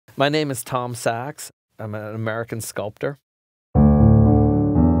My name is Tom Sachs. I'm an American sculptor.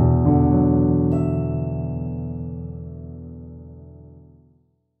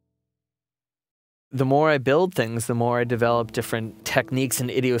 The more I build things, the more I develop different techniques and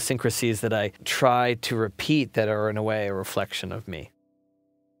idiosyncrasies that I try to repeat that are in a way a reflection of me.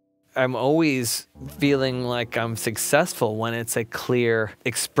 I'm always feeling like I'm successful when it's a clear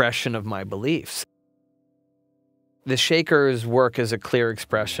expression of my beliefs. The Shakers' work is a clear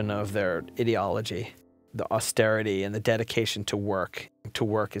expression of their ideology, the austerity and the dedication to work. To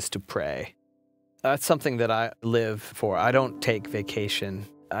work is to pray. That's something that I live for. I don't take vacation.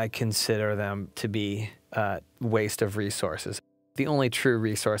 I consider them to be a waste of resources. The only true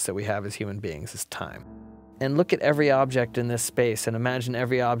resource that we have as human beings is time. And look at every object in this space and imagine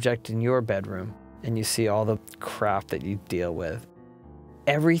every object in your bedroom, and you see all the crap that you deal with.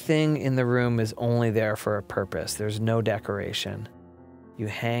 Everything in the room is only there for a purpose. There's no decoration. You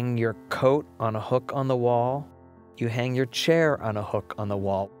hang your coat on a hook on the wall. You hang your chair on a hook on the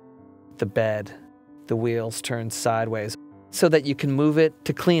wall. The bed, the wheels turn sideways so that you can move it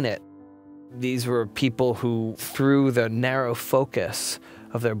to clean it. These were people who, through the narrow focus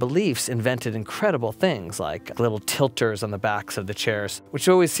of their beliefs, invented incredible things like little tilters on the backs of the chairs, which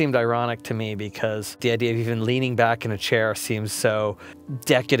always seemed ironic to me because the idea of even leaning back in a chair seems so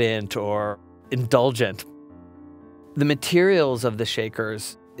decadent or indulgent. The materials of the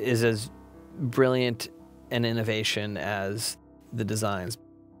Shakers is as brilliant an innovation as the designs.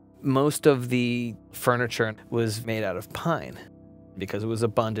 Most of the furniture was made out of pine because it was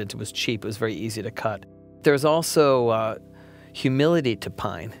abundant, it was cheap, it was very easy to cut. There's also humility to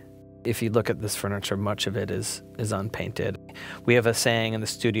pine. If you look at this furniture, much of it is unpainted. We have a saying in the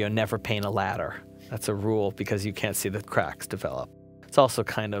studio, never paint a ladder. That's a rule because you can't see the cracks develop. It's also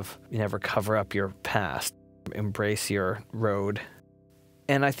kind of, you never cover up your past, embrace your road.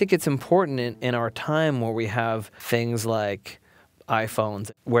 And I think it's important in our time where we have things like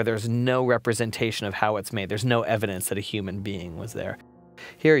iPhones, where there's no representation of how it's made. There's no evidence that a human being was there.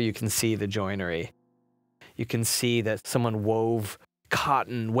 Here you can see the joinery. You can see that someone wove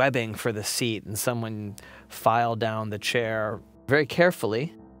cotton webbing for the seat and someone filed down the chair very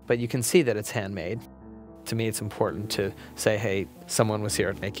carefully, but you can see that it's handmade. To me, it's important to say, hey, someone was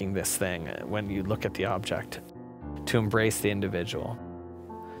here making this thing when you look at the object, to embrace the individual.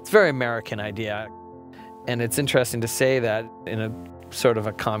 It's a very American idea, and it's interesting to say that in a sort of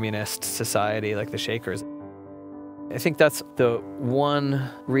a communist society like the Shakers. I think that's the one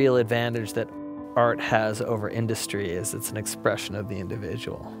real advantage that art has over industry is it's an expression of the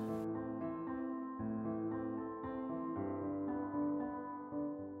individual.